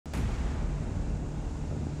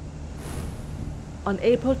On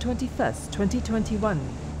April 21, 2021,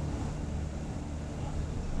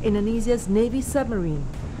 Indonesia's Navy submarine,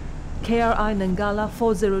 KRI Nanggala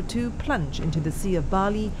 402, plunged into the Sea of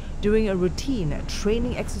Bali during a routine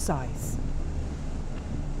training exercise.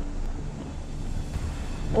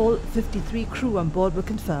 All 53 crew on board were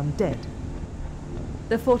confirmed dead.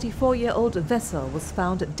 The 44-year-old vessel was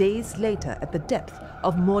found days later at the depth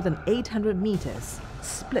of more than 800 meters,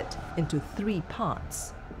 split into 3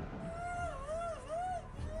 parts.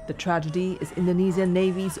 The tragedy is Indonesian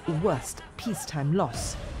Navy's worst peacetime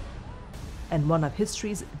loss and one of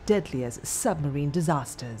history's deadliest submarine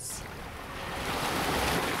disasters.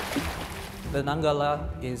 The Nanggala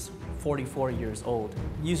is 44 years old.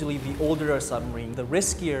 Usually the older a submarine, the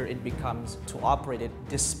riskier it becomes to operate it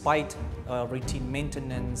despite routine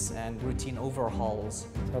maintenance and routine overhauls.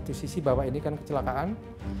 Satu sisi bahwa ini kan kecelakaan,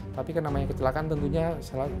 tapi kan namanya kecelakaan tentunya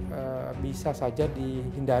bisa saja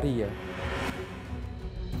dihindari ya.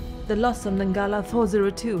 The loss of Nanggala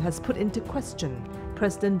 402 has put into question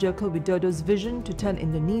President Joko Widodo's vision to turn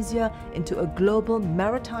Indonesia into a global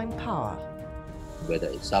maritime power. Whether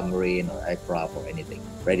it's submarine or aircraft or anything,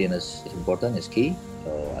 readiness is important, is key.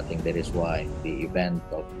 So I think that is why the event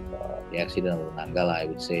of the accident of Nanggala, I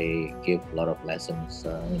would say, give a lot of lessons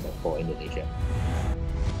for Indonesia.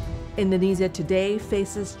 Indonesia today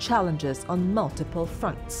faces challenges on multiple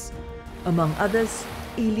fronts, among others,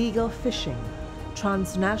 illegal fishing,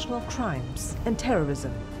 transnational crimes, and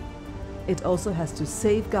terrorism. It also has to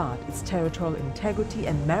safeguard its territorial integrity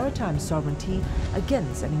and maritime sovereignty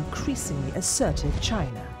against an increasingly assertive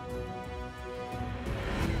China.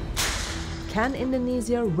 Can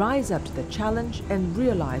Indonesia rise up to the challenge and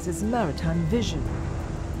realize its maritime vision?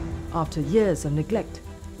 After years of neglect,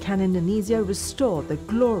 can Indonesia restore the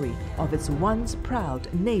glory of its once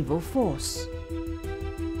proud naval force?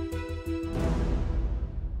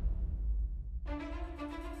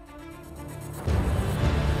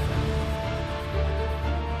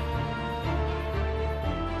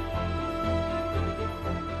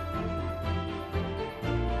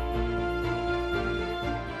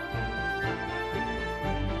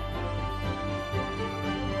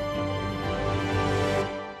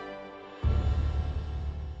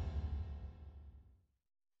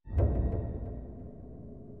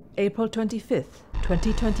 April 25th,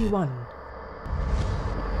 2021.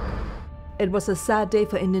 It was a sad day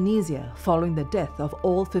for Indonesia following the death of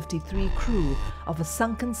all 53 crew of a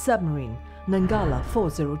sunken submarine, Nanggala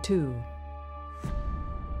 402.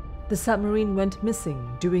 The submarine went missing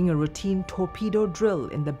during a routine torpedo drill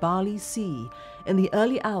in the Bali Sea in the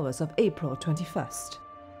early hours of April 21st.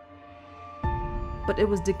 But it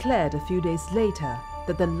was declared a few days later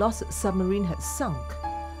that the lost submarine had sunk,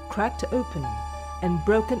 cracked open, and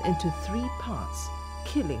broken into 3 parts,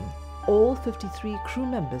 killing all 53 crew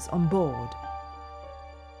members on board.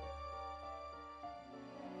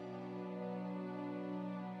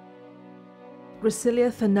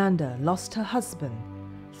 Gracilia Fernanda lost her husband,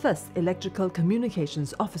 First Electrical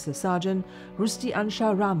Communications Officer Sergeant Rusdi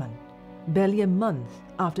Ansha Rahman, barely a month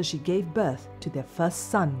after she gave birth to their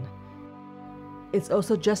first son. It's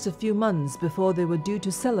also just a few months before they were due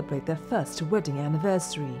to celebrate their first wedding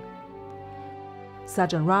anniversary.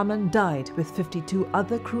 Sergeant Rahman died with 52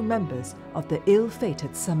 other crew members of the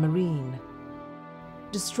ill-fated submarine.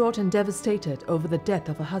 Distraught and devastated over the death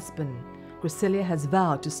of her husband, Gracilia has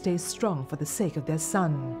vowed to stay strong for the sake of their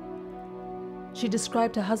son. She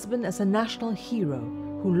described her husband as a national hero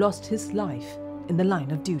who lost his life in the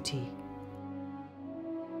line of duty.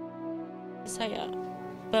 Saya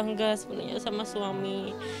bangga sebenarnya sama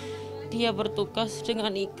suami. Dia bertugas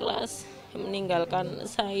dengan ikhlas meninggalkan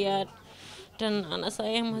saya dan anak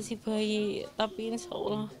saya yang masih bayi, tapi insya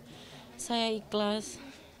Allah saya ikhlas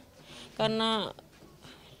karena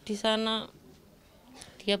di sana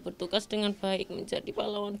dia bertugas dengan baik menjadi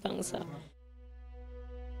pahlawan bangsa.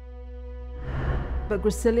 But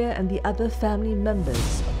Gracilia and the other family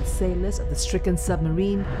members of the sailors of the stricken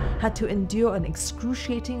submarine had to endure an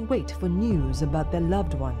excruciating wait for news about their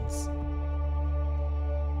loved ones.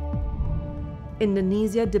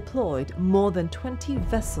 Indonesia deployed more than 20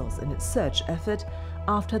 vessels in its search effort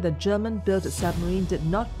after the German-built submarine did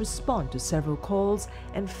not respond to several calls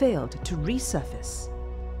and failed to resurface.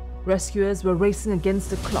 Rescuers were racing against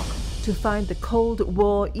the clock to find the Cold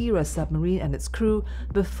War-era submarine and its crew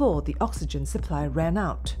before the oxygen supply ran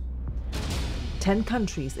out. 10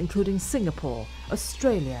 countries, including Singapore,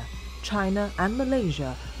 Australia, China and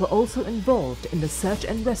Malaysia, were also involved in the search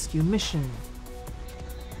and rescue mission.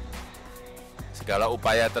 Segala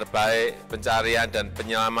upaya terbaik pencarian dan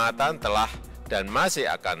penyelamatan telah dan masih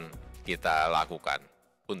akan kita lakukan.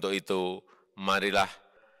 Untuk itu, marilah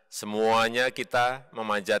semuanya kita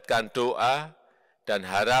memanjatkan doa dan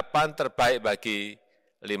harapan terbaik bagi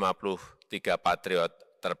 53 patriot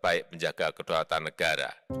terbaik penjaga kedaulatan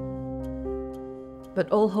negara.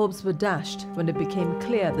 But all hopes were dashed when it became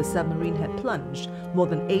clear the submarine had plunged more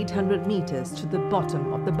than 800 meters to the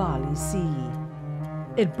bottom of the Bali Sea.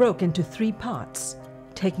 It broke into 3 parts,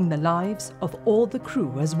 taking the lives of all the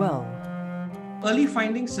crew as well. Early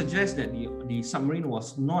findings suggest that the submarine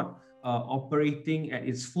was not operating at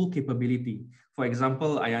its full capability. For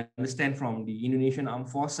example, I understand from the Indonesian Armed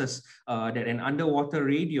Forces that an underwater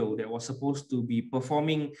radio that was supposed to be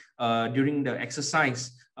performing during the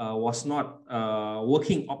exercise was not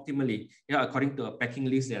working optimally, according to a packing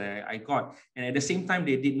list that I got. And at the same time,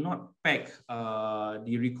 they did not pack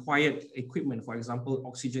the required equipment, for example,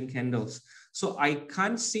 oxygen candles. So I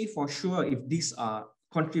can't say for sure if these are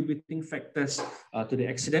contributing factors to the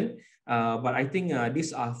accident. But I think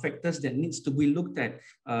these are factors that needs to be looked at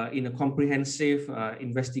in a comprehensive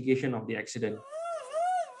investigation of the accident.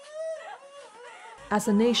 As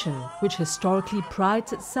a nation which historically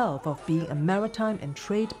prides itself of being a maritime and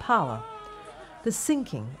trade power, the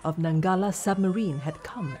sinking of Nanggala submarine had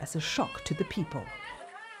come as a shock to the people.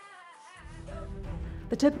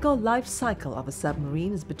 The typical life cycle of a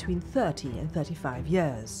submarine is between 30 and 35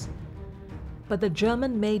 years. But the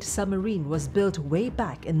German-made submarine was built way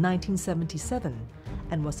back in 1977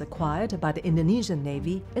 and was acquired by the Indonesian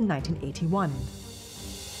Navy in 1981.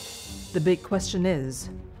 The big question is,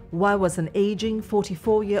 why was an aging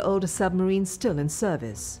 44-year-old submarine still in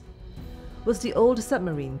service? Was the old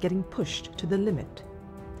submarine getting pushed to the limit?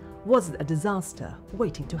 Was it a disaster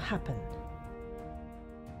waiting to happen?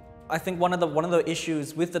 I think one of the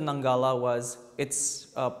issues with the Nanggala was its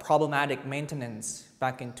problematic maintenance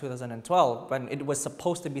back in 2012 when it was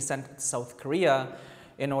supposed to be sent to South Korea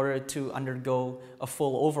in order to undergo a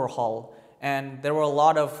full overhaul. And there were a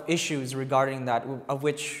lot of issues regarding that, of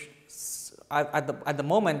which at the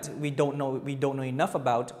moment we don't know enough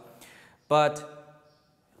about. But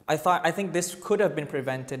I think this could have been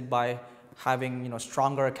prevented by having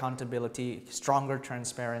stronger accountability, stronger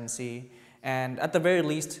transparency, and at the very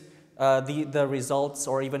least, the results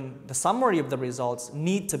or even the summary of the results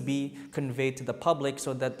need to be conveyed to the public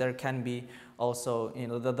so that there can be also,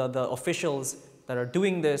 the officials that are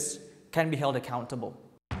doing this can be held accountable.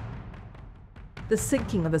 The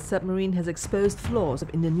sinking of the submarine has exposed flaws of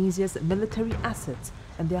Indonesia's military assets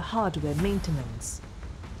and their hardware maintenance.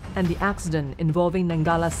 And the accident involving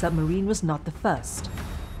Nanggala submarine was not the first.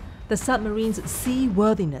 The submarine's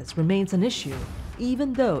seaworthiness remains an issue,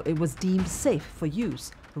 even though it was deemed safe for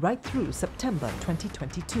use right through September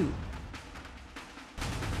 2022.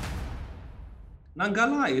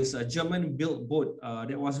 Nanggala is a German-built boat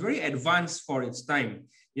that was very advanced for its time.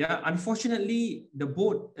 Unfortunately, the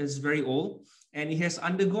boat is very old and it has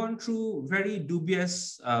undergone through very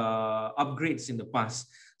dubious upgrades in the past.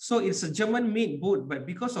 So it's a German-made boat, but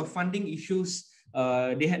because of funding issues,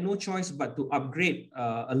 they had no choice but to upgrade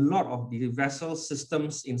a lot of the vessel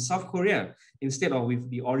systems in South Korea instead of with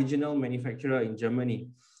the original manufacturer in Germany.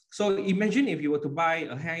 So imagine if you were to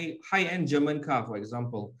buy a high-end German car, for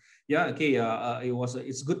example.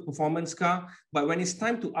 It's a good performance car, but when it's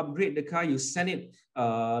time to upgrade the car, you send it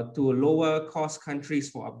to lower cost countries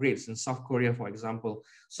for upgrades in South Korea, for example.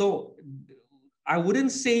 So I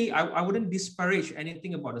wouldn't say, I wouldn't disparage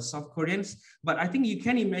anything about the South Koreans, but I think you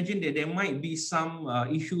can imagine that there might be some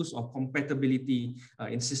issues of compatibility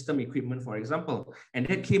in system equipment, for example. And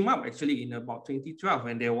that came up actually in about 2012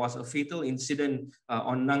 when there was a fatal incident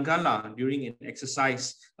on Nanggala during an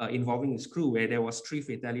exercise involving its crew where there was 3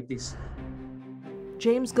 fatalities.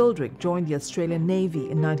 James Goldrick joined the Australian Navy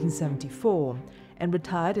in 1974 and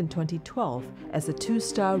retired in 2012 as a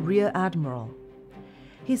 2-star Rear Admiral.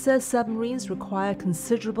 He says submarines require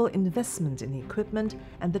considerable investment in equipment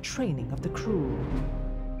and the training of the crew.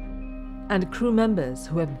 And crew members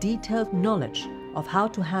who have detailed knowledge of how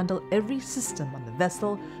to handle every system on the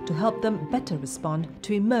vessel to help them better respond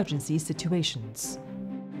to emergency situations.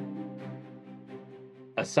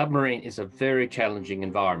 A submarine is a very challenging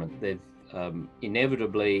environment. They've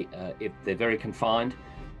inevitably, if they're very confined,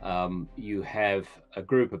 you have a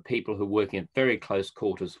group of people who are working at very close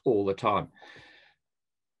quarters all the time.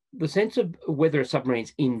 The sense of whether a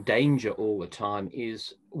submarine's in danger all the time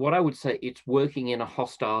is what I would say it's working in a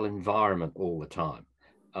hostile environment all the time.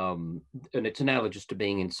 And it's analogous to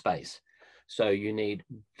being in space. So you need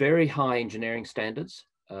very high engineering standards,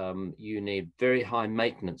 you need very high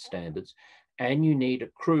maintenance standards, and you need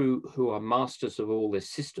a crew who are masters of all their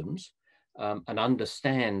systems and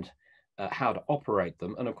understand how to operate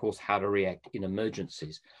them and of course how to react in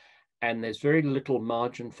emergencies. and there's very little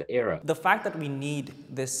margin for error. The fact that we need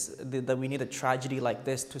this, that we need a tragedy like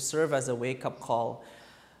this to serve as a wake-up call,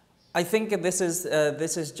 I think this is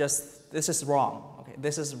wrong. Okay?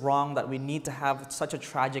 This is wrong that we need to have such a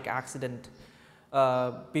tragic accident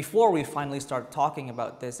before we finally start talking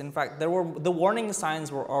about this. In fact, the warning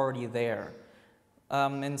signs were already there.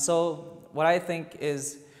 And so what I think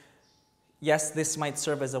is, yes, this might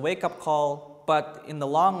serve as a wake-up call, but in the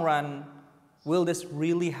long run, will this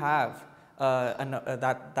really have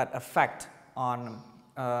that effect on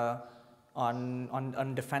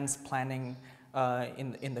defense planning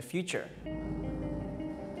in the future?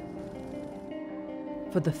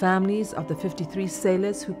 For the families of the 53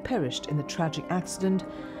 sailors who perished in the tragic accident,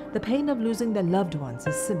 the pain of losing their loved ones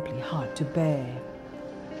is simply hard to bear.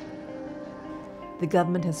 The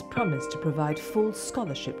government has promised to provide full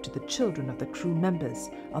scholarship to the children of the crew members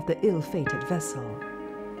of the ill-fated vessel.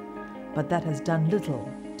 But that has done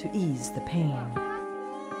little to ease the pain.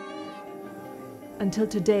 Until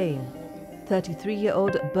today,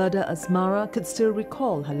 33-year-old Berda Asmara could still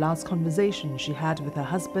recall her last conversation she had with her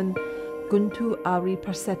husband, Guntu Ari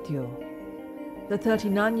Prasetyo. The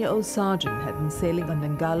 39-year-old sergeant had been sailing on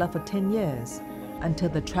Nanggala for 10 years until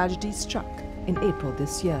the tragedy struck in April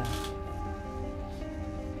this year.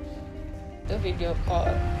 Itu video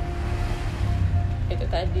call, itu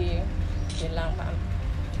tadi bilang Pak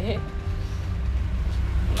Amdi,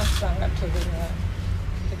 Mas banget dulunya,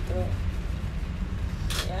 gitu.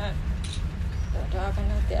 Ya, doakan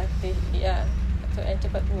hati-hati, ya, supaya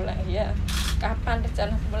cepat pulang, ya. Kapan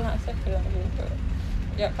rencana pulang, saya bilang gitu.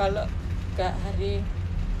 Ya kalau nggak hari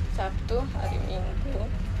Sabtu, hari Minggu,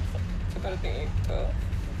 seperti itu.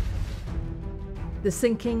 The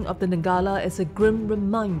sinking of the Nanggala is a grim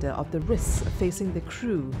reminder of the risks facing the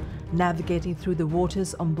crew navigating through the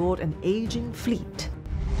waters on board an aging fleet.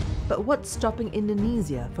 But what's stopping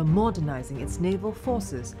Indonesia from modernizing its naval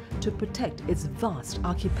forces to protect its vast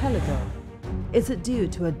archipelago? Is it due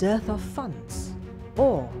to a dearth of funds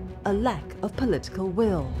or a lack of political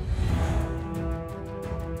will?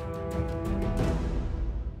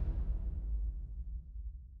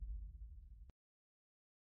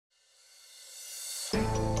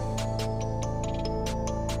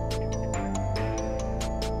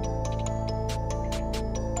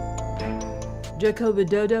 Joko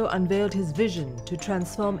Widodo unveiled his vision to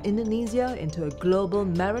transform Indonesia into a global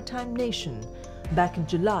maritime nation back in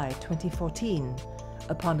July 2014,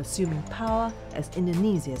 upon assuming power as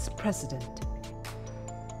Indonesia's president.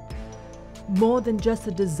 More than just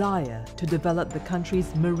a desire to develop the country's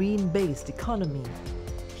marine-based economy,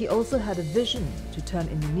 he also had a vision to turn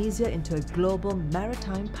Indonesia into a global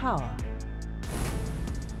maritime power.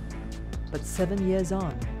 But 7 years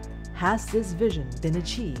on, has this vision been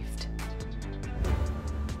achieved?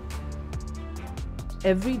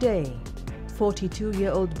 Every day,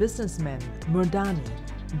 42-year-old businessman Murdani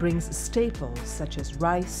brings staples such as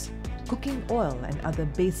rice, cooking oil and other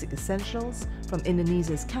basic essentials from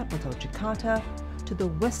Indonesia's capital Jakarta to the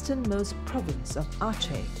westernmost province of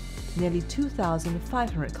Aceh, nearly 2,500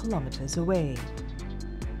 kilometers away.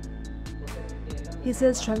 He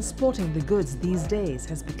says transporting the goods these days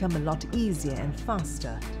has become a lot easier and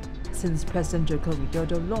faster since President Joko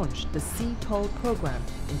Widodo launched the Sea Toll program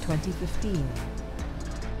in 2015.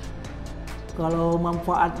 Kalau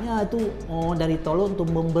manfaatnya itu dari tol untuk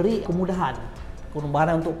memberi kemudahan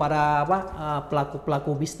untuk para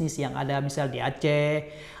pelaku-pelaku bisnis yang ada misal di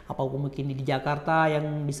Aceh, apapun mungkin di Jakarta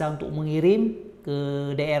yang bisa untuk mengirim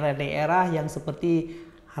ke daerah-daerah yang seperti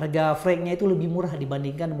harga freight-nya itu lebih murah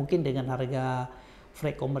dibandingkan mungkin dengan harga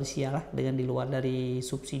freight komersial dengan di luar dari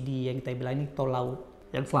subsidi yang kita bilang ini tol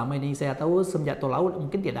laut. Dan selama ini saya tahu semenjak tol laut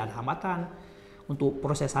mungkin tidak ada hambatan untuk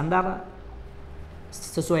proses sandar.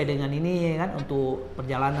 Sesuai dengan ini kan, untuk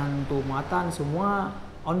perjalanan untuk muatan semua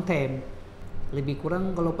on time. Lebih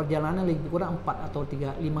kurang kalau perjalanan lebih kurang 4 atau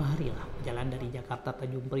 5 hari lah jalan dari Jakarta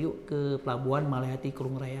Tanjung Priuk ke pelabuhan Malahati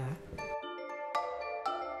Kurung Raya.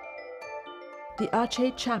 The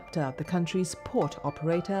Aceh chapter of the country's port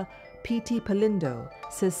operator, PT Pelindo,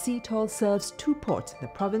 says Sea Toll serves 2 ports in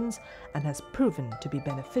the province and has proven to be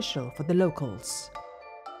beneficial for the locals.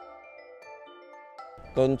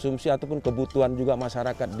 Konsumsi ataupun kebutuhan juga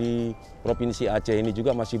masyarakat di Provinsi Aceh ini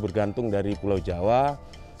juga masih bergantung dari Pulau Jawa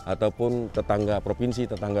ataupun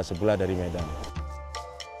provinsi tetangga sebelah dari Medan.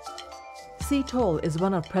 Sea Toll is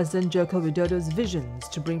one of President Joko Widodo's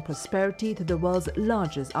visions to bring prosperity to the world's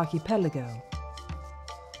largest archipelago.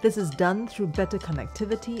 This is done through better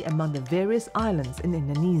connectivity among the various islands in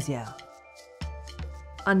Indonesia.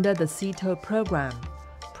 Under the Sea Toll program,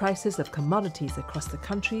 prices of commodities across the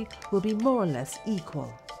country will be more or less equal.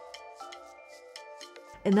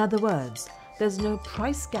 In other words, there's no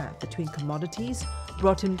price gap between commodities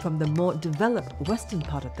brought in from the more developed western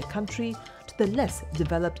part of the country to the less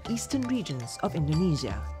developed eastern regions of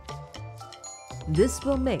Indonesia. This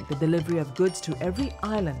will make the delivery of goods to every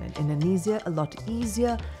island in Indonesia a lot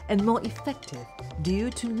easier and more effective due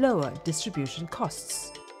to lower distribution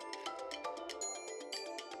costs.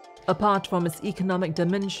 Apart from its economic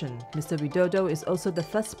dimension, Mr. Widodo is also the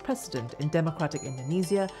first president in democratic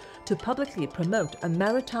Indonesia to publicly promote a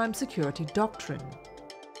maritime security doctrine.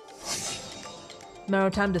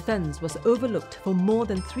 Maritime defense was overlooked for more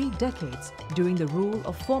than 3 decades during the rule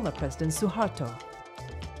of former President Suharto.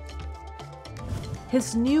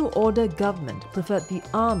 His new order government preferred the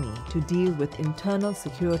army to deal with internal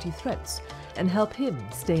security threats and help him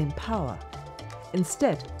stay in power,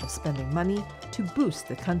 instead of spending money to boost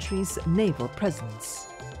the country's naval presence.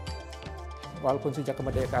 Walaupun sejak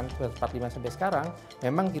kemerdekaan 45 sampai sekarang,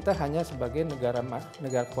 memang kita hanya sebagai negara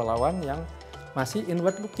kepulauan yang masih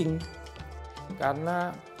inward looking.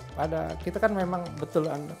 Karena kita kan memang betul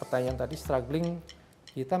pertanyaan tadi, struggling,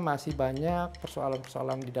 kita masih banyak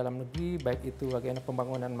persoalan-persoalan di dalam negeri, baik itu bagaimana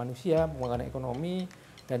pembangunan manusia, pembangunan ekonomi,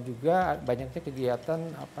 dan juga banyaknya kegiatan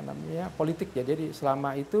politik ya. Jadi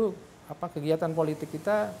selama itu kegiatan politik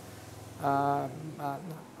kita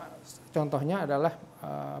contohnya adalah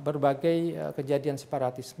berbagai kejadian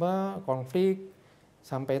separatisme, konflik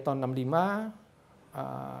sampai tahun 65.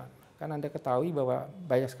 Kan Anda ketahui bahwa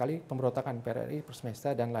banyak sekali pemberontakan PRRI,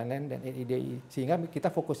 Persmesta dan lain-lain dan NIDI, sehingga kita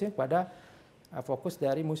fokusnya pada fokus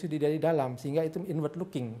dari musuh dari dalam, sehingga itu inward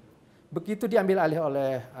looking. Begitu diambil alih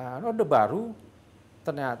oleh Orde Baru,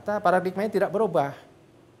 ternyata paradigmanya tidak berubah.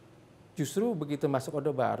 Justru begitu masuk Orde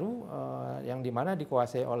Baru, yang dimana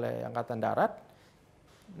dikuasai oleh Angkatan Darat,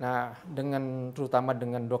 nah terutama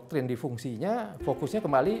dengan doktrin di fungsinya, fokusnya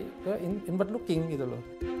kembali ke inward looking gitu loh.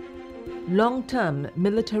 Long-term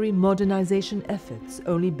military modernization efforts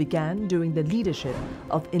only began during the leadership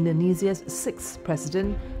of Indonesia's 6th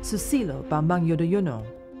President Susilo Bambang Yudhoyono.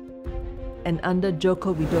 And under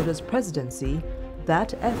Joko Widodo's presidency,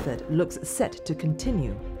 that effort looks set to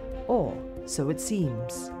continue, or so it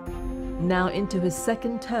seems. Now into his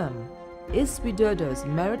 2nd term, is Widodo's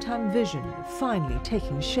maritime vision finally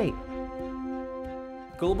taking shape?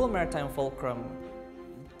 Global Maritime Fulcrum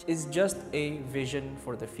is just a vision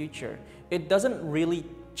for the future. It doesn't really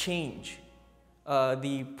change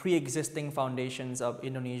the pre-existing foundations of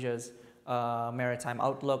Indonesia's maritime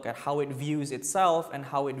outlook and how it views itself and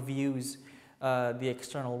how it views the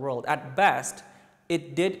external world. At best,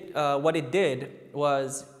 what it did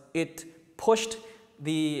was it pushed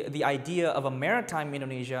the idea of a maritime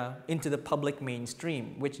Indonesia into the public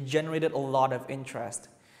mainstream, which generated a lot of interest.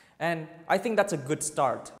 And I think that's a good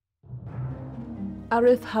start.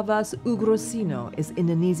 Arif Havas Ugrosino is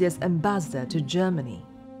Indonesia's ambassador to Germany.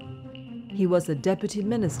 He was the Deputy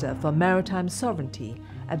Minister for Maritime Sovereignty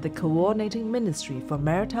at the Coordinating Ministry for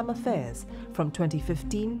Maritime Affairs from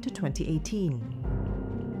 2015 to 2018.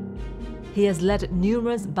 He has led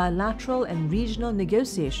numerous bilateral and regional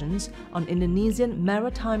negotiations on Indonesian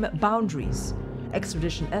maritime boundaries,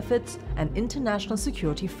 extradition efforts, and international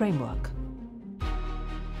security framework.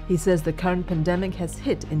 He says the current pandemic has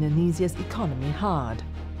hit Indonesia's economy hard,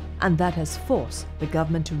 and that has forced the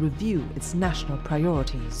government to review its national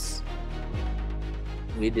priorities.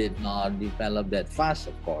 We did not develop that fast,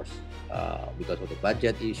 of course, because of the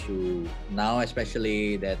budget issue. Now,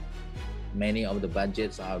 especially that many of the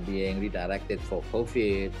budgets are being redirected for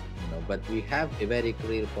COVID, but we have a very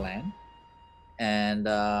clear plan. And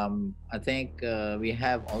I think we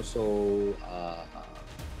have also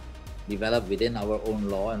developed within our own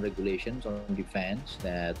law and regulations on defense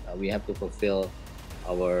that we have to fulfill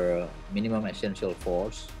our minimum essential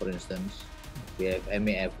force. For instance, we have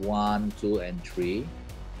MAF 1, 2, and 3,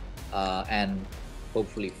 and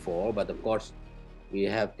hopefully 4. But of course, we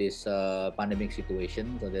have this pandemic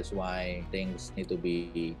situation, so that's why things need to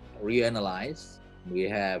be reanalyzed. We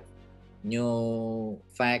have new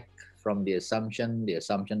fact from the assumption. The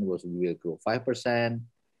assumption was we will grow 5%.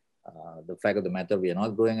 The fact of the matter, we are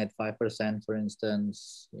not growing at 5%, for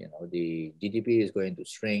instance. The GDP is going to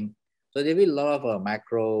shrink. So there will be a lot of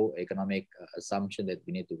macroeconomic assumption that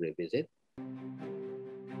we need to revisit.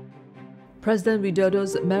 President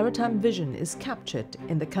Widodo's maritime vision is captured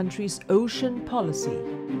in the country's ocean policy.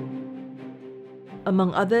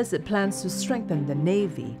 Among others, it plans to strengthen the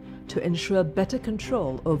Navy to ensure better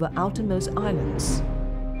control over outermost islands,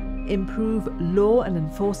 improve law and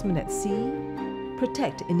enforcement at sea,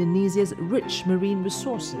 protect Indonesia's rich marine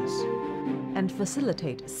resources, and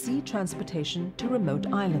facilitate sea transportation to remote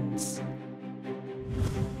islands.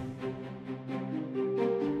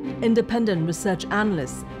 Independent research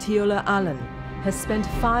analyst Tiola Allen has spent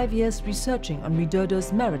 5 years researching on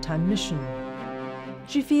Widodo's maritime mission.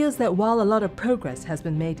 She feels that while a lot of progress has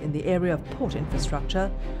been made in the area of port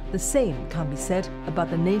infrastructure, the same can't be said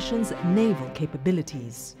about the nation's naval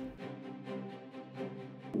capabilities.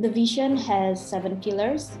 The vision has 7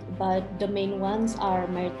 pillars, but the main ones are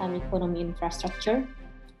maritime economy infrastructure,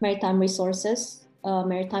 maritime resources,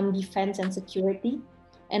 maritime defense and security,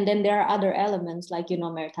 and then there are other elements like,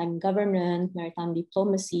 maritime governance, maritime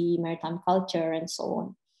diplomacy, maritime culture, and so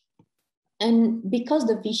on. And because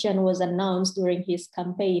the vision was announced during his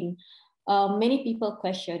campaign, many people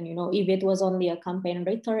question, if it was only a campaign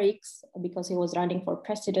rhetorics because he was running for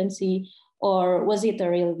presidency, or was it a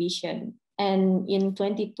real vision? And in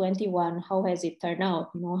 2021, how has it turned out?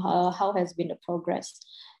 How has been the progress?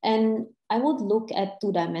 And I would look at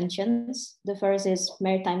 2 dimensions. The first is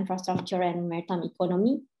maritime infrastructure and maritime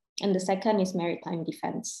economy, and the second is maritime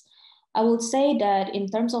defense. I would say that in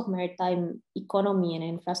terms of maritime economy and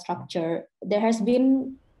infrastructure, there has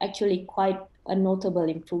been actually quite a notable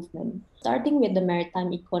improvement. Starting with the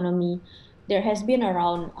maritime economy, there has been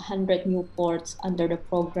around 100 new ports under the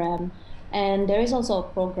program. And there is also a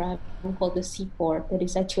program called the Seaport that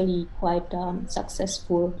is actually quite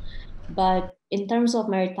successful. But in terms of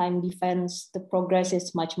maritime defense, the progress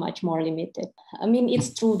is much, much more limited. I mean,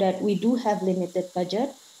 it's true that we do have limited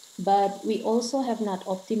budget, but we also have not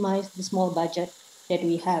optimized the small budget that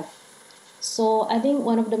we have. So I think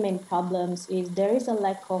one of the main problems is there is a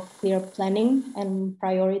lack of clear planning and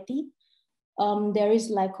priority. There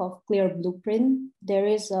is lack of clear blueprint. There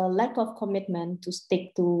is a lack of commitment to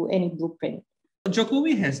stick to any blueprint.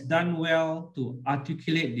 Jokowi has done well to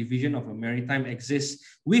articulate the vision of a maritime axis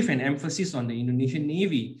with an emphasis on the Indonesian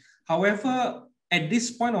Navy. However, at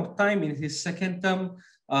this point of time in his second term,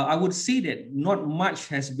 I would say that not much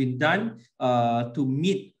has been done to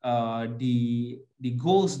meet the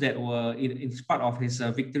goals that were in part of his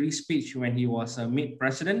victory speech when he was made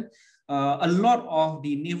president. A lot of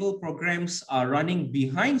the naval programs are running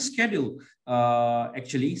behind schedule,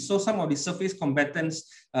 actually. So some of the surface combatants,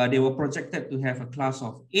 they were projected to have a class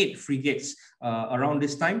of 8 frigates around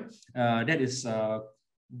this time. That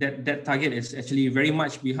target is actually very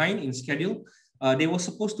much behind in schedule. They were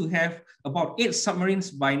supposed to have about 8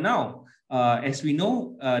 submarines by now. As we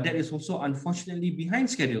know, that is also unfortunately behind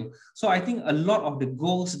schedule. So I think a lot of the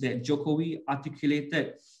goals that Jokowi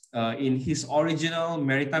articulated in his original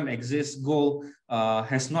maritime axis goal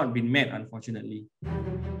has not been met, unfortunately.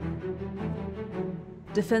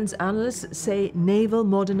 Defense analysts say naval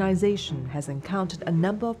modernization has encountered a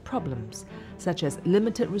number of problems, such as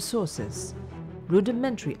limited resources,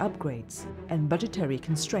 rudimentary upgrades, and budgetary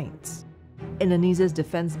constraints. Indonesia's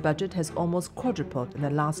defense budget has almost quadrupled in the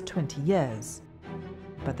last 20 years,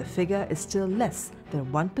 but the figure is still less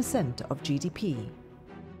than 1% of GDP.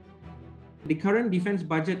 The current defense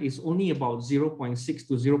budget is only about 0.6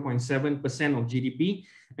 to 0.7% of GDP.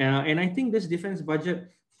 And I think this defense budget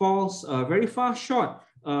falls very far short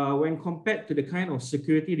when compared to the kind of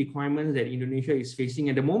security requirements that Indonesia is facing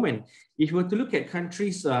at the moment. If you were to look at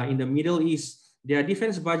countries in the Middle East, their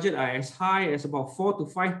defense budget are as high as about 4 to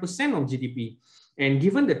 5% of GDP. And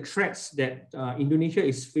given the threats that Indonesia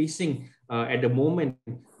is facing at the moment,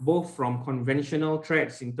 both from conventional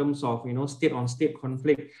threats in terms of state-on-state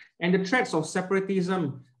conflict, and the threats of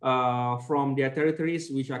separatism from their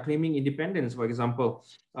territories which are claiming independence, for example,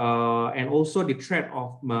 and also the threat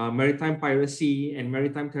of maritime piracy and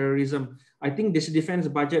maritime terrorism, I think this defense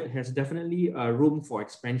budget has definitely room for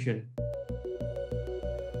expansion.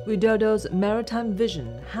 Widodo's maritime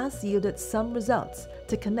vision has yielded some results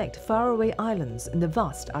to connect faraway islands in the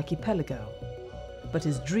vast archipelago. But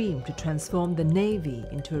his dream to transform the Navy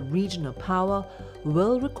into a regional power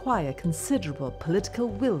will require considerable political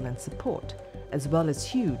will and support, as well as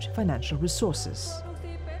huge financial resources.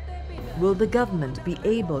 Will the government be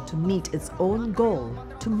able to meet its own goal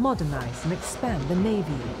to modernize and expand the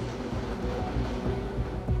Navy?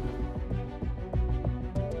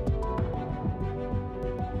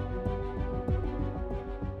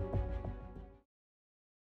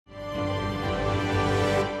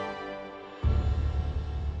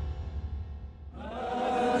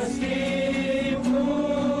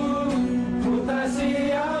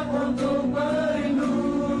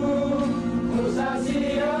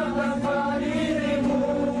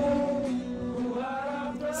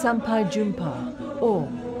 Sampai Jumpa,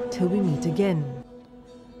 or Till We Meet Again.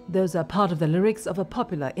 Those are part of the lyrics of a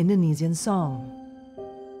popular Indonesian song.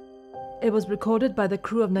 It was recorded by the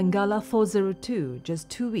crew of Nanggala 402 just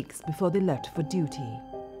 2 weeks before they left for duty.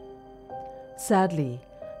 Sadly,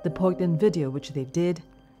 the poignant video which they did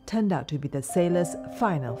turned out to be the sailors'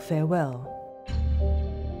 final farewell.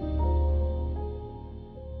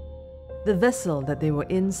 The vessel that they were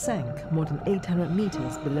in sank more than 800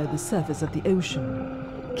 meters below the surface of the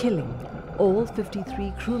ocean, killing all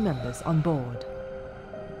 53 crew members on board.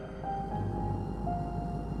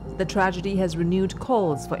 The tragedy has renewed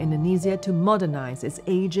calls for Indonesia to modernize its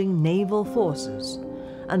aging naval forces,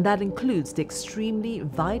 and that includes the extremely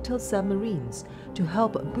vital submarines to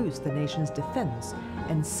help boost the nation's defense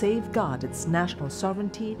and safeguard its national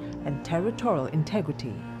sovereignty and territorial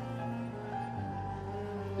integrity.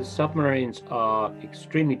 The submarines are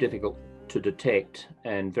extremely difficult to detect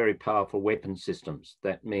and very powerful weapon systems.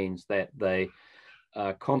 That means that they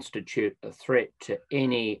constitute a threat to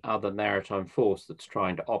any other maritime force that's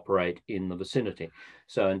trying to operate in the vicinity.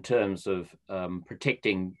 So in terms of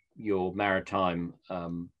protecting your maritime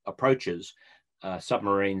approaches,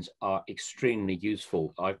 submarines are extremely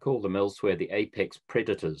useful. I call them elsewhere the apex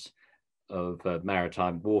predators of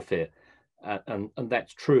maritime warfare. And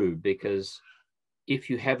that's true because if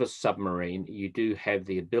you have a submarine, you do have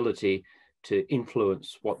the ability to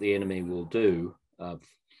influence what the enemy will do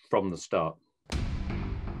from the start.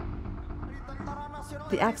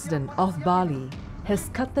 The accident off Bali has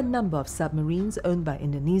cut the number of submarines owned by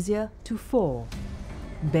Indonesia to 4,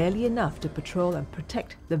 barely enough to patrol and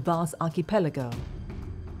protect the vast archipelago.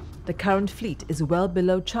 The current fleet is well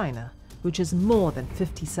below China, which has more than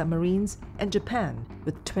 50 submarines, and Japan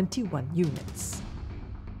with 21 units.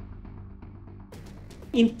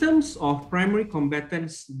 In terms of primary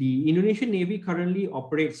combatants, the Indonesian Navy currently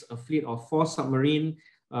operates a fleet of 4 submarines,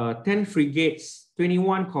 10 frigates,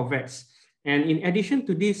 21 corvettes. And in addition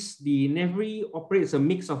to this, the Navy operates a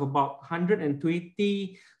mix of about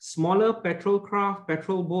 120 smaller patrol craft,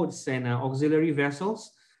 patrol boats, and auxiliary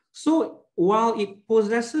vessels. So while it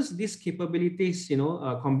possesses these capabilities,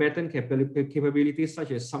 combatant capabilities such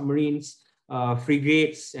as submarines,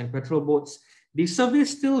 frigates, and patrol boats, the service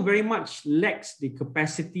still very much lacks the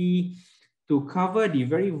capacity to cover the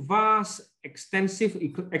very vast, extensive,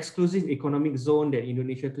 exclusive economic zone that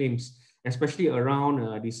Indonesia claims, especially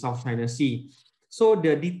around the South China Sea. So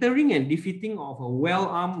the deterring and defeating of a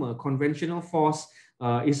well-armed conventional force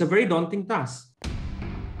is a very daunting task.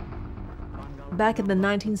 Back in the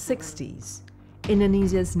 1960s,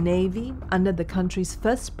 Indonesia's navy, under the country's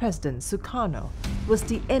first president, Sukarno, was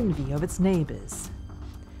the envy of its neighbors.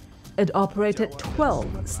 It operated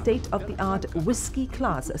 12 state-of-the-art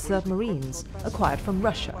Whiskey-class submarines acquired from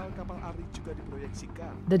Russia.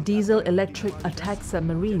 The diesel-electric attack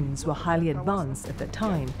submarines were highly advanced at the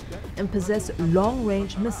time and possessed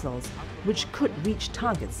long-range missiles which could reach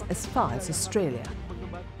targets as far as Australia.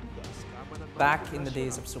 Back in the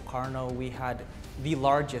days of Sukarno, we had the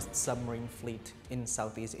largest submarine fleet in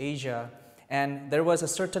Southeast Asia, and there was a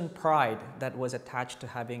certain pride that was attached to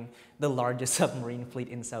having the largest submarine fleet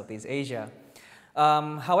in Southeast Asia.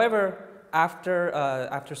 However, after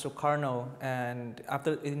Sukarno and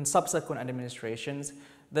in subsequent administrations,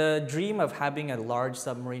 the dream of having a large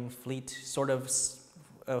submarine fleet sort of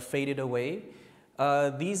faded away.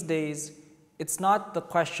 These days, it's not the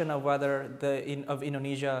question of whether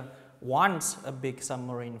Indonesia wants a big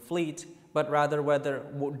submarine fleet, but rather whether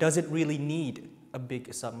does it really need a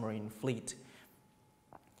big submarine fleet.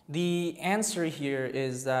 The answer here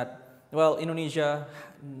is that, well, Indonesia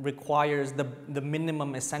requires the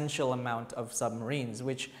minimum essential amount of submarines,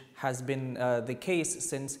 which has been the case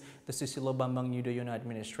since the Susilo Bambang Yudhoyono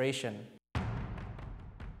administration.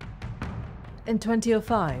 In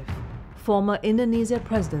 2005, former Indonesia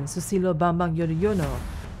President Susilo Bambang Yudhoyono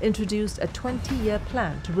introduced a 20-year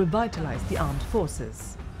plan to revitalize the armed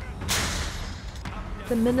forces.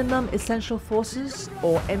 The Minimum Essential Forces,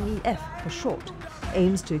 or MEF for short,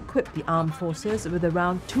 aims to equip the armed forces with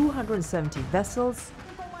around 270 vessels,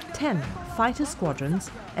 10 fighter squadrons,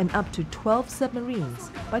 and up to 12 submarines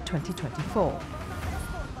by 2024.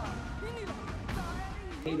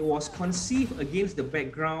 It was conceived against the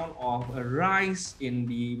background of a rise in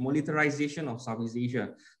the militarization of Southeast Asia.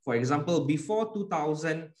 For example, before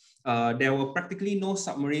 2000, there were practically no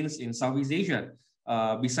submarines in Southeast Asia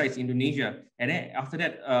besides Indonesia. And then after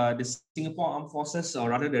that, the Singapore Armed Forces, or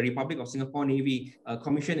rather the Republic of Singapore Navy,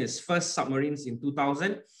 commissioned its first submarines in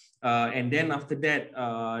 2000. And then after that,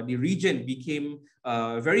 the region became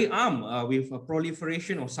very armed with a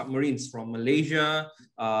proliferation of submarines from Malaysia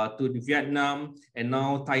to Vietnam, and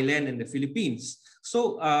now Thailand and the Philippines.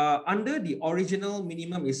 So under the original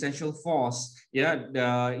minimum essential force,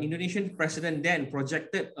 the Indonesian president then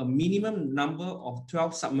projected a minimum number of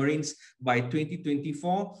 12 submarines by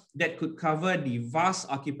 2024 that could cover the vast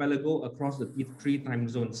archipelago across the 3 time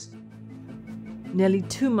zones. nearly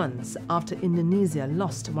 2 months after Indonesia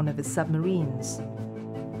lost one of its submarines.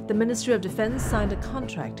 The Ministry of Defense signed a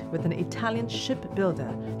contract with an Italian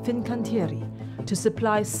shipbuilder, Fincantieri, to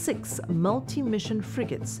supply 6 multi-mission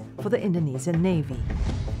frigates for the Indonesian Navy.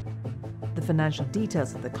 The financial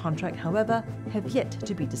details of the contract, however, have yet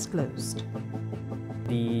to be disclosed.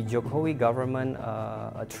 The Jokowi government,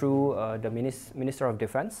 through the Minister of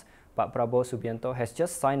Defense, Pak Prabowo Subianto, has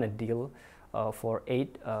just signed a deal for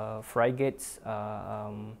 8 frigates,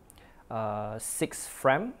 6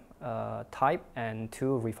 FRAM type, and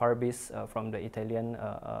 2 refurbished from the Italian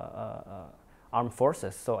armed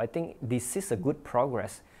forces. So I think this is a good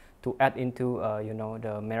progress to add into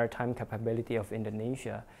the maritime capability of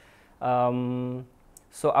Indonesia.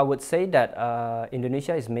 So I would say that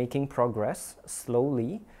Indonesia is making progress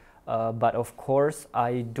slowly, but of course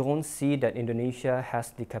I don't see that Indonesia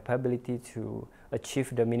has the capability to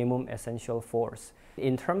achieve the minimum essential force.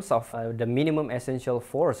 In terms of the minimum essential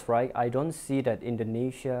force, right, I don't see that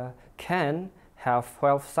Indonesia can have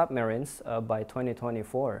 12 submarines by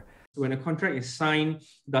 2024. When a contract is signed,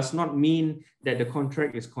 does not mean that the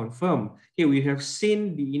contract is confirmed. Okay, we have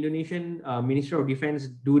seen the Indonesian Ministry of Defense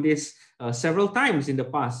do this several times in the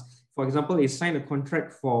past. For example, it signed a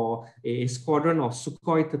contract for a squadron of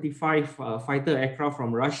Sukhoi 35 fighter aircraft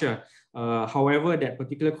from Russia. However, that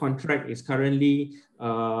particular contract is currently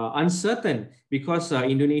uncertain because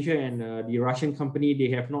Indonesia and the Russian company, they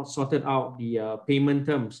have not sorted out the payment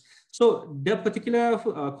terms. So the particular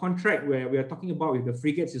contract where we are talking about with the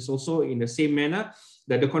frigates is also in the same manner,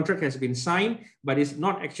 that the contract has been signed, but is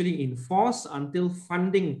not actually in force until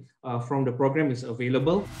funding from the program is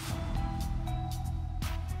available.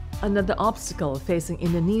 Another obstacle facing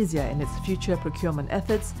Indonesia in its future procurement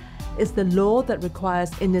efforts is the law that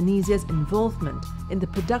requires Indonesia's involvement in the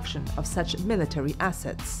production of such military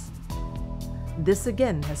assets. This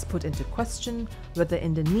again has put into question whether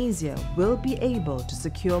Indonesia will be able to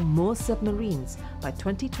secure more submarines by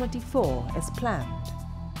 2024 as planned.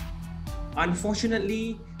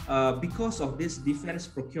 Unfortunately, because of this defense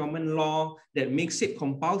procurement law that makes it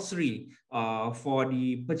compulsory for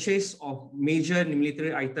the purchase of major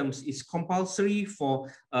military items, is compulsory for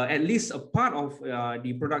at least a part of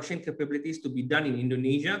the production capabilities to be done in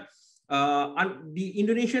Indonesia. The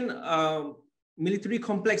Indonesian military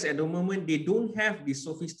complex at the moment, they don't have the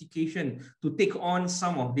sophistication to take on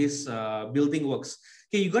some of these building works.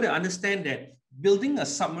 Okay, you got to understand that building a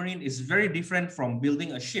submarine is very different from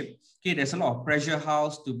building a ship. Okay, there's a lot of pressure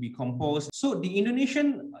house to be composed. So the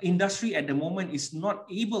Indonesian industry at the moment is not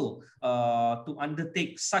able to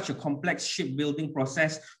undertake such a complex shipbuilding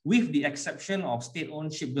process, with the exception of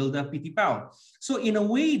state-owned shipbuilder PT PAL. So in a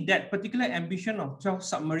way, that particular ambition of 12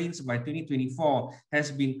 submarines by 2024 has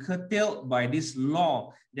been curtailed by this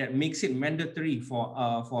law that makes it mandatory for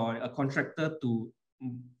a contractor to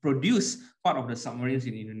produce part of the submarines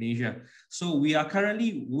in Indonesia. So we are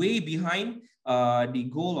currently way behind the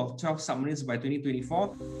goal of 12 submarines by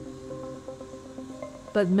 2024.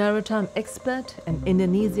 But maritime expert and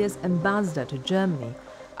Indonesia's ambassador to Germany,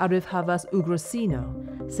 Arif Havas Ugrosino,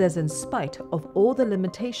 says in spite of all the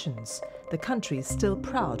limitations, the country is still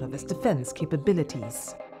proud of its defense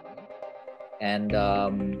capabilities. And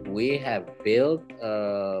we have built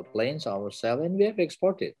planes ourselves, and we have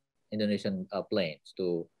exported Indonesian planes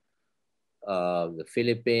to the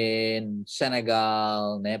Philippines,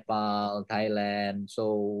 Senegal, Nepal, Thailand.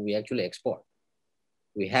 So we actually export.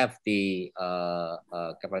 We have the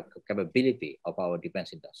capability of our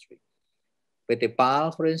defense industry. PT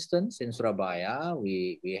PAL, for instance, in Surabaya,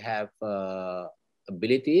 we have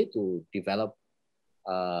ability to develop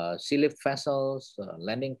sea lift vessels,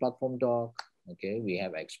 landing platform dock. Okay, we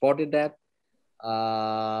have exported that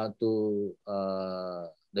to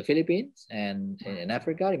the Philippines and in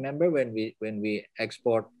Africa. Remember when we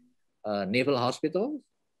export naval hospitals,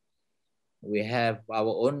 we have our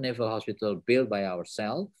own naval hospital built by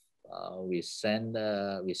ourselves. We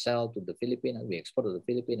sell to the Philippines, and we export to the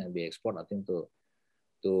Philippines, and we export, I think, to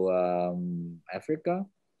Africa.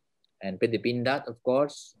 And PT Pindad, of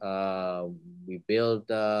course, we build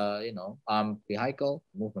armed vehicle,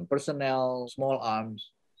 movement personnel, small arms.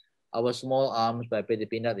 Our small arms by PT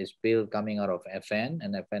Pindad is built coming out of FN,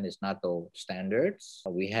 and FN is NATO standards.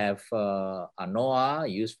 We have ANOA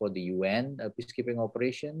used for the UN peacekeeping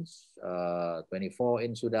operations, 24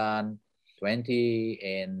 in Sudan, 20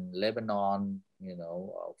 in Lebanon,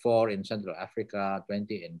 4 in Central Africa,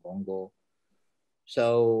 20 in Congo.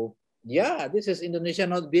 So yeah, this is Indonesia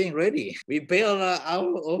not being ready. We build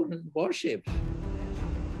our own warships.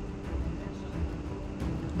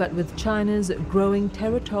 But with China's growing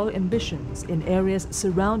territorial ambitions in areas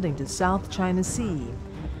surrounding the South China Sea,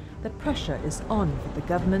 the pressure is on for the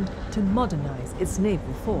government to modernize its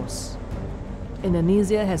naval force.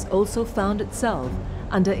 Indonesia has also found itself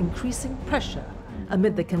under increasing pressure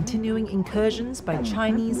amid the continuing incursions by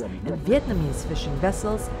Chinese and Vietnamese fishing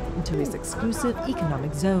vessels into its exclusive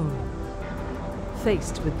economic zone.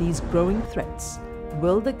 Faced with these growing threats,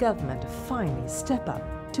 will the government finally step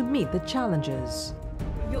up to meet the challenges?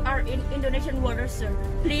 You are in Indonesian waters, sir.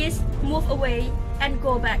 Please move away and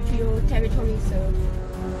go back to your territory, sir.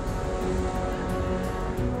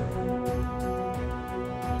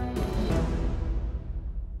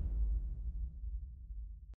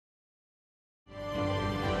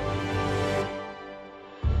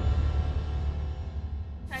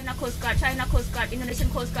 China Coast Guard, Indonesian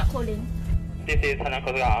Coast Guard calling. This is China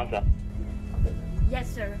Coast Guard, answer.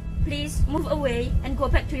 Yes, sir. Please move away and go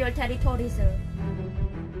back to your territory, sir.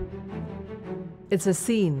 It's a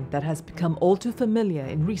scene that has become all too familiar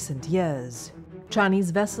in recent years.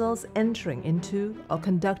 Chinese vessels entering into or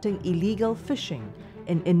conducting illegal fishing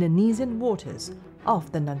in Indonesian waters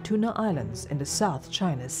off the Natuna Islands in the South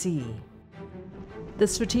China Sea. The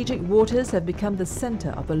strategic waters have become the center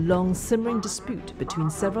of a long simmering dispute between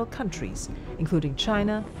several countries, including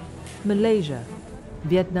China, Malaysia,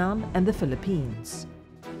 Vietnam, and the Philippines.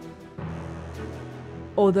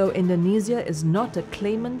 Although Indonesia is not a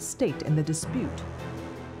claimant state in the dispute,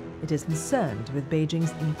 it is concerned with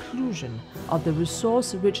Beijing's inclusion of the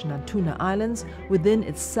resource-rich Natuna Islands within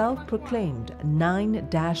its self-proclaimed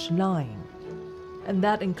 9-dash line. And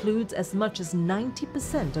that includes as much as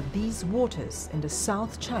 90% of these waters in the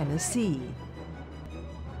South China Sea.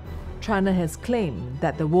 China has claimed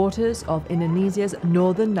that the waters of Indonesia's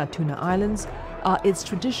northern Natuna Islands are its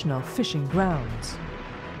traditional fishing grounds.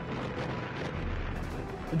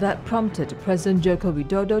 That prompted President Joko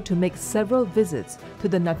Widodo to make several visits to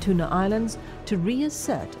the Natuna Islands to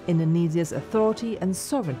reassert Indonesia's authority and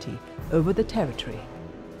sovereignty over the territory.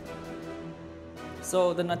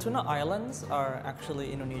 So the Natuna Islands are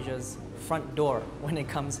actually Indonesia's front door when it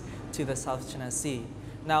comes to the South China Sea.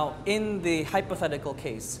 Now, in the hypothetical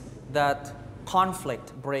case that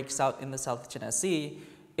conflict breaks out in the South China Sea,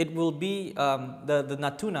 it will be the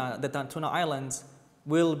Natuna Islands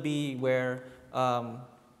will be where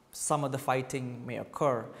some of the fighting may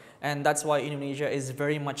occur. And that's why Indonesia is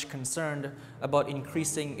very much concerned about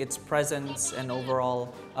increasing its presence and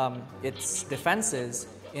overall its defenses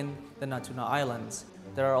in the Natuna Islands.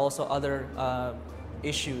 There are also other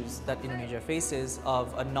issues that Indonesia faces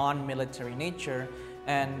of a non-military nature,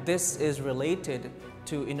 and this is related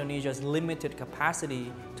to Indonesia's limited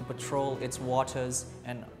capacity to patrol its waters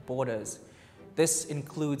and borders. This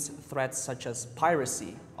includes threats such as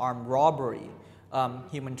piracy, armed robbery,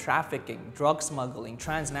 human trafficking, drug smuggling,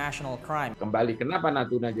 transnational crime. Kembali, kenapa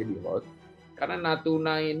Natuna jadi hot? Karena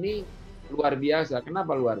Natuna ini luar biasa.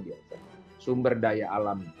 Kenapa luar biasa? Sumber daya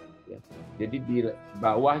alam. Ya. Jadi di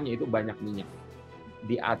bawahnya itu banyak minyak,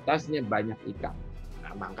 di atasnya banyak ikan.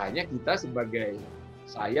 Nah, makanya kita sebagai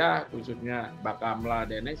saya khususnya Bakamla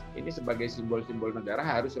DNS ini sebagai simbol-simbol negara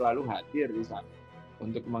harus selalu hadir di sana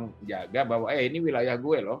untuk menjaga bahwa ini wilayah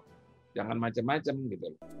gue loh, jangan macam-macam gitu.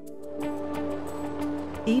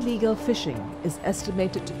 Illegal fishing is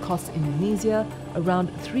estimated to cost Indonesia around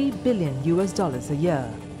 $3 billion a year.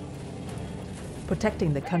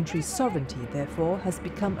 Protecting the country's sovereignty, therefore, has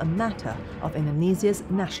become a matter of Indonesia's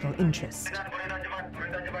national interest.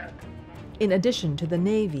 In addition to the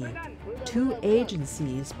Navy, two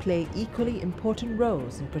agencies play equally important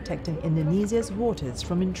roles in protecting Indonesia's waters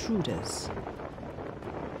from intruders.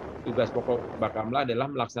 Tugas pokok Bakamla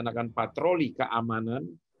adalah melaksanakan patroli keamanan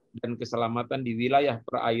dan keselamatan di wilayah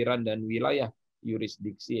perairan dan wilayah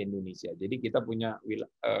yurisdiksi Indonesia. Jadi kita punya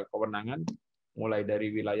kewenangan mulai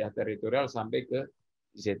dari wilayah teritorial sampai ke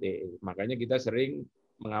ZTE. Makanya kita sering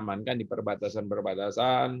mengamankan di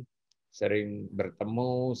perbatasan-perbatasan, sering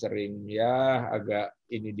bertemu, sering ya agak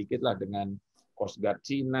ini dikit lah dengan Coast Guard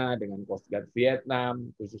Cina, dengan Coast Guard Vietnam,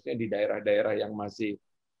 khususnya di daerah-daerah yang masih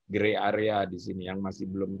gray area di sini, yang masih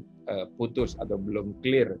belum putus atau belum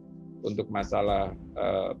clear untuk masalah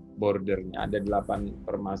bordernya. Ada 8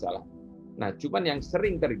 permasalahan. Nah, cuman yang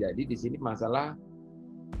sering terjadi di sini masalah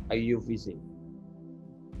IUU fishing.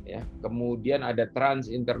 Ya, kemudian ada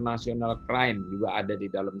transnational crime juga ada di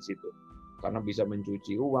dalam situ. Karena bisa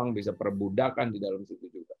mencuci uang, bisa perbudakan di dalam situ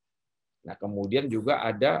juga. Nah, kemudian juga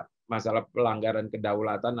ada masalah pelanggaran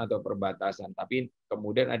kedaulatan atau perbatasan. Tapi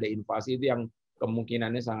kemudian ada invasi itu yang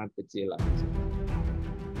kemungkinannya sangat kecil.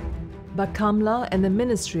 Bakamla and the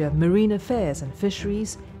Ministry of Marine Affairs and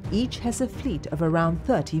Fisheries each has a fleet of around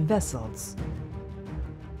 30 vessels.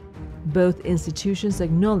 Both institutions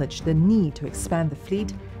acknowledge the need to expand the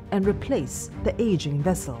fleet and replace the aging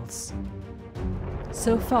vessels.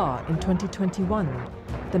 So far in 2021,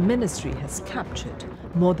 the ministry has captured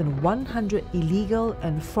more than 100 illegal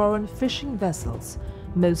and foreign fishing vessels,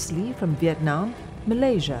 mostly from Vietnam,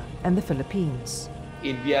 Malaysia, and the Philippines.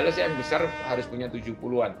 Idealnya yang besar harus punya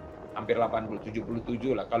 70-an, hampir 80,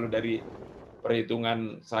 77 lah. Kalau dari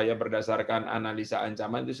perhitungan saya berdasarkan analisa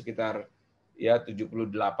ancaman itu sekitar ya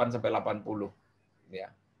 78 sampai 80 ya.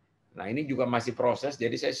 Nah, ini juga masih proses,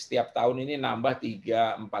 jadi saya setiap tahun ini nambah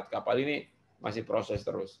 3-4 kapal, ini masih proses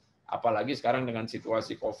terus. Apalagi sekarang dengan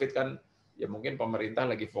situasi Covid kan ya mungkin pemerintah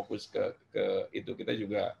lagi fokus ke itu, kita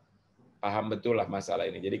juga paham betul lah masalah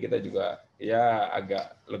ini. Jadi kita juga ya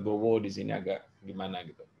agak legowo di sini, agak gimana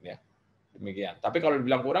gitu ya. Demikian. Tapi kalau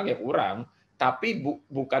dibilang kurang ya kurang, tapi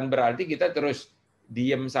bukan berarti kita terus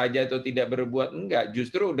diem saja atau tidak berbuat, enggak.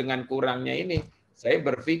 Justru dengan kurangnya ini saya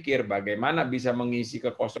berpikir bagaimana bisa mengisi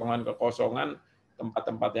kekosongan-kekosongan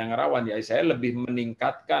tempat-tempat yang rawan. Ya saya lebih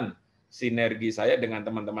meningkatkan sinergi saya dengan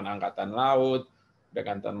teman-teman Angkatan Laut,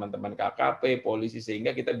 dengan teman-teman KKP, polisi,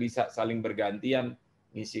 sehingga kita bisa saling bergantian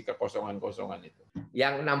ngisi kekosongan-kosongan itu.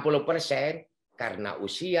 Yang 60% karena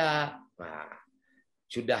usia, nah,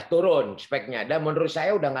 sudah turun speknya, dan menurut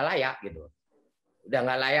saya udah nggak layak gitu. Udah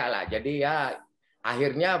nggak layak lah. Jadi ya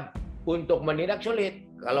akhirnya untuk menindak sulit.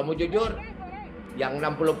 Kalau mau jujur, yang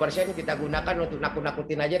 60% kita gunakan untuk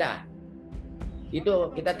nakut-nakutin aja dah.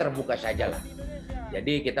 Itu kita terbuka saja lah.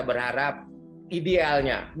 Jadi kita berharap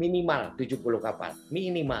idealnya minimal 70 kapal.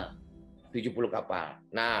 Minimal 70 kapal.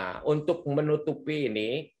 Nah, untuk menutupi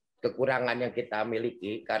ini kekurangan yang kita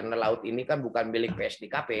miliki, karena laut ini kan bukan milik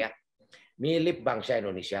PSDKP ya, milik bangsa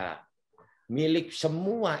Indonesia, milik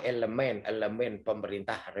semua elemen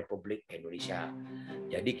pemerintah Republik Indonesia.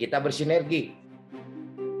 Jadi kita bersinergi.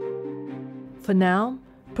 For now,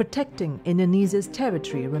 protecting Indonesia's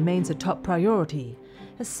territory remains a top priority,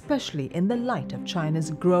 especially in the light of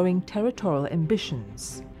China's growing territorial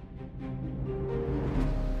ambitions.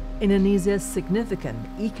 Indonesia's significant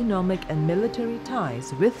economic and military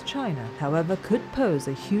ties with China, however, could pose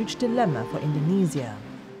a huge dilemma for Indonesia.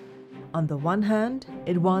 On the one hand,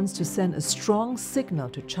 it wants to send a strong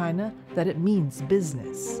signal to China that it means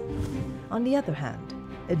business. On the other hand,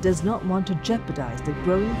 it does not want to jeopardize the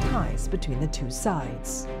growing ties between the two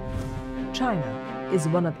sides. China is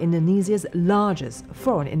one of Indonesia's largest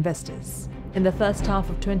foreign investors. In the first half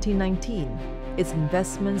of 2019, its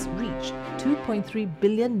investments reached $2.3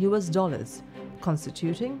 billion,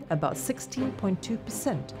 constituting about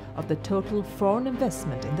 16.2% of the total foreign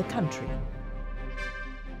investment in the country.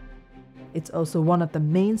 It's also one of the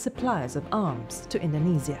main suppliers of arms to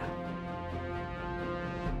Indonesia.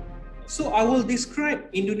 So I will describe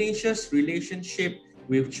Indonesia's relationship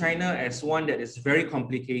with China as one that is very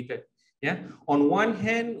complicated. Yeah. On one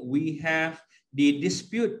hand, we have the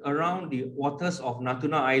dispute around the waters of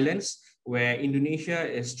Natuna Islands, where Indonesia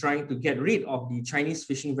is trying to get rid of the Chinese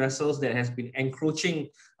fishing vessels that has been encroaching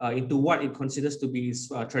into what it considers to be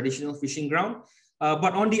its traditional fishing ground.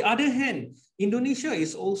 But on the other hand, Indonesia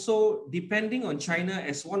is also depending on China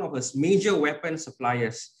as one of its major weapon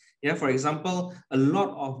suppliers. Yeah, for example, a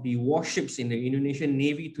lot of the warships in the Indonesian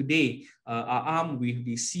Navy today are armed with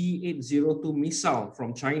the C-802 missile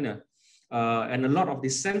from China. And a lot of the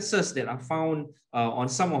sensors that are found on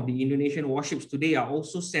some of the Indonesian warships today are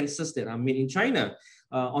also sensors that are made in China.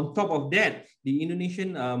 On top of that, the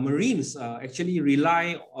Indonesian Marines actually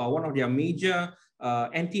rely on one of their major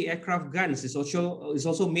anti-aircraft guns is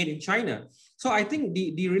also made in China. So I think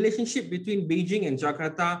the relationship between Beijing and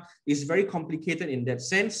Jakarta is very complicated in that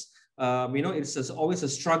sense. It's always a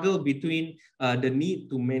struggle between the need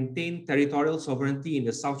to maintain territorial sovereignty in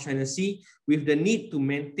the South China Sea with the need to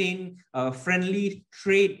maintain friendly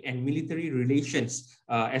trade and military relations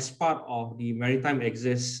as part of the maritime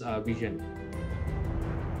axis vision.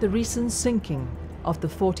 The recent sinking of the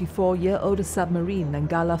 44-year-old submarine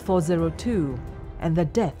Nanggala 402 and the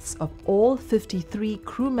deaths of all 53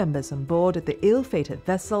 crew members on board the ill-fated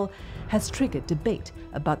vessel has triggered debate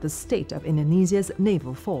about the state of Indonesia's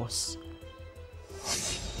naval force.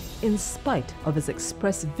 In spite of its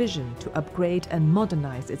expressed vision to upgrade and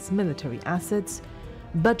modernize its military assets,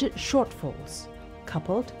 budget shortfalls,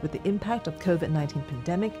 coupled with the impact of COVID-19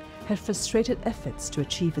 pandemic, have frustrated efforts to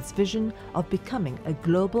achieve its vision of becoming a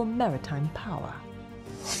global maritime power.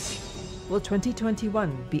 Will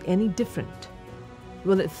 2021 be any different?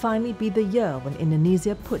 Will it finally be the year when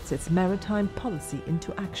Indonesia puts its maritime policy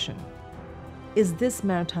into action? Is this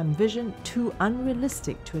maritime vision too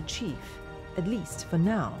unrealistic to achieve, at least for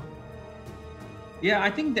now? Yeah,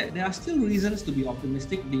 I think that there are still reasons to be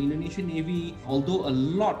optimistic. The Indonesian Navy, although a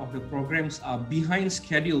lot of the programs are behind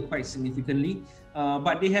schedule quite significantly,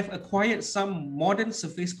 but they have acquired some modern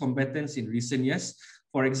surface competence in recent years.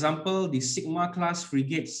 For example, the Sigma class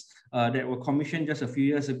frigates that were commissioned just a few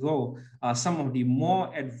years ago are some of the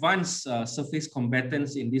more advanced surface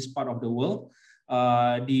combatants in this part of the world.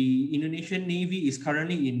 The Indonesian Navy is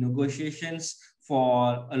currently in negotiations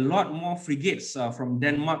for a lot more frigates from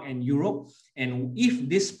Denmark and Europe. And if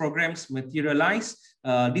these programs materialize,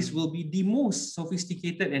 this will be the most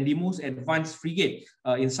sophisticated and the most advanced frigate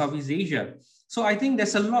in Southeast Asia. So I think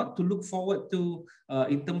there's a lot to look forward to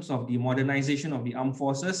in terms of the modernization of the armed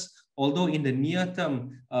forces, although in the near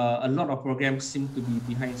term, a lot of programs seem to be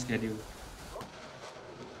behind schedule.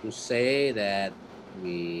 To say that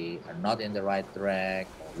we are not in the right track,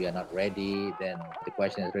 or we are not ready, then the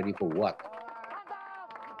question is ready for what?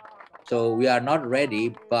 So we are not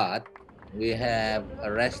ready, but we have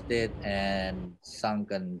arrested and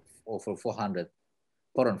sunken over 400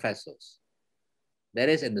 foreign vessels. That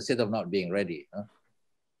is in the state of not being ready.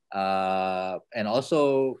 And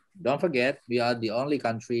also, don't forget, we are the only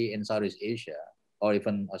country in Southeast Asia, or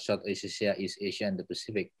even Southeast Asia, East Asia, and the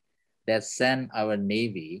Pacific, that sent our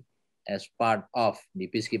Navy as part of the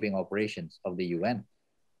peacekeeping operations of the UN.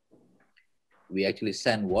 We actually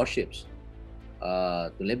sent warships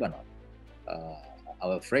to Lebanon.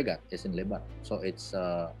 Our frigate is in Lebanon. So it's,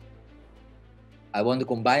 I want to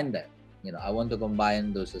combine that. I want to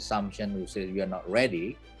combine those assumptions who say we are not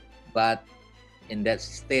ready, but in that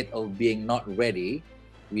state of being not ready,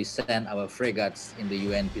 we send our frigates in the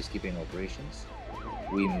UN peacekeeping operations.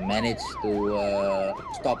 We managed to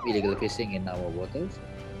stop illegal fishing in our waters.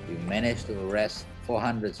 We managed to arrest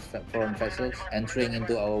 400 foreign vessels entering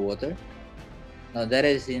into our water. Now that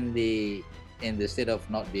is in the state of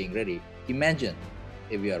not being ready. Imagine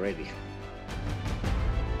if we are ready.